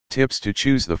Tips to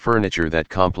choose the furniture that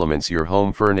complements your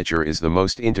home. Furniture is the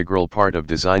most integral part of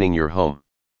designing your home.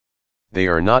 They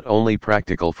are not only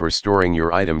practical for storing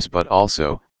your items but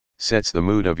also sets the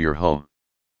mood of your home.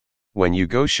 When you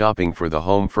go shopping for the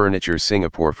home furniture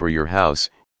Singapore for your house,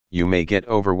 you may get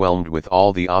overwhelmed with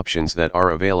all the options that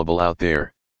are available out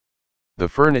there. The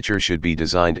furniture should be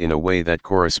designed in a way that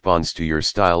corresponds to your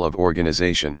style of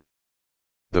organization.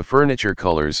 The furniture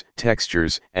colors,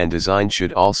 textures, and design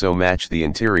should also match the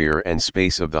interior and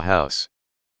space of the house.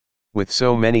 With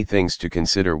so many things to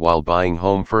consider while buying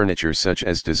home furniture such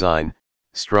as design,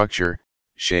 structure,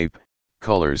 shape,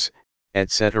 colors,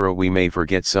 etc., we may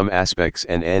forget some aspects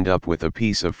and end up with a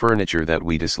piece of furniture that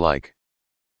we dislike.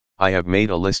 I have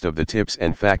made a list of the tips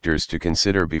and factors to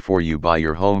consider before you buy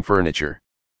your home furniture.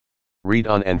 Read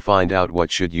on and find out what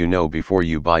should you know before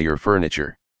you buy your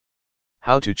furniture.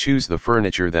 How to choose the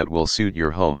furniture that will suit your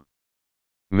home.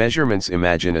 Measurements.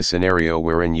 Imagine a scenario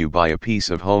wherein you buy a piece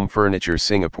of home furniture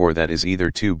Singapore that is either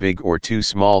too big or too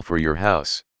small for your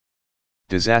house.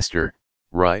 Disaster,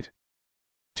 right?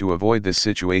 To avoid this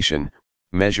situation,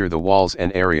 measure the walls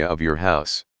and area of your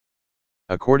house.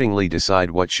 Accordingly,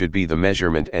 decide what should be the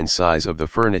measurement and size of the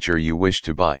furniture you wish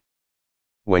to buy.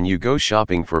 When you go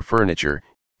shopping for furniture,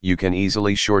 you can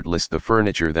easily shortlist the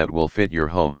furniture that will fit your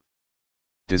home.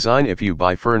 Design. If you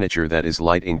buy furniture that is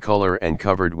light in color and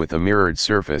covered with a mirrored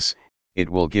surface, it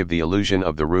will give the illusion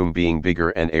of the room being bigger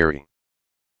and airy.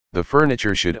 The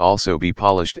furniture should also be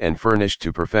polished and furnished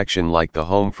to perfection like the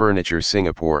home furniture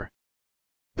Singapore.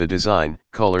 The design,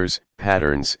 colors,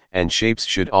 patterns, and shapes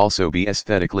should also be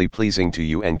aesthetically pleasing to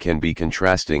you and can be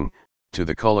contrasting to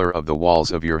the color of the walls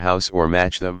of your house or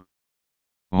match them.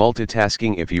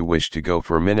 Multitasking. If you wish to go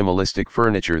for minimalistic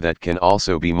furniture that can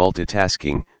also be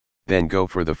multitasking, then go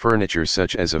for the furniture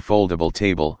such as a foldable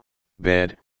table,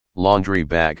 bed, laundry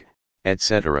bag,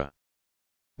 etc.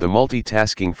 The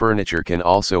multitasking furniture can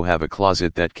also have a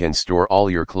closet that can store all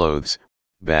your clothes,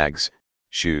 bags,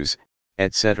 shoes,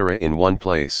 etc. in one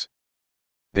place.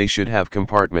 They should have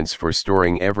compartments for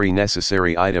storing every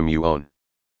necessary item you own.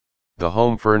 The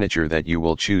home furniture that you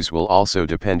will choose will also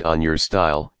depend on your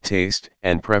style, taste,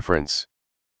 and preference.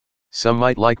 Some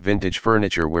might like vintage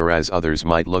furniture whereas others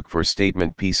might look for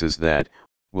statement pieces that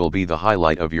will be the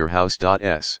highlight of your house.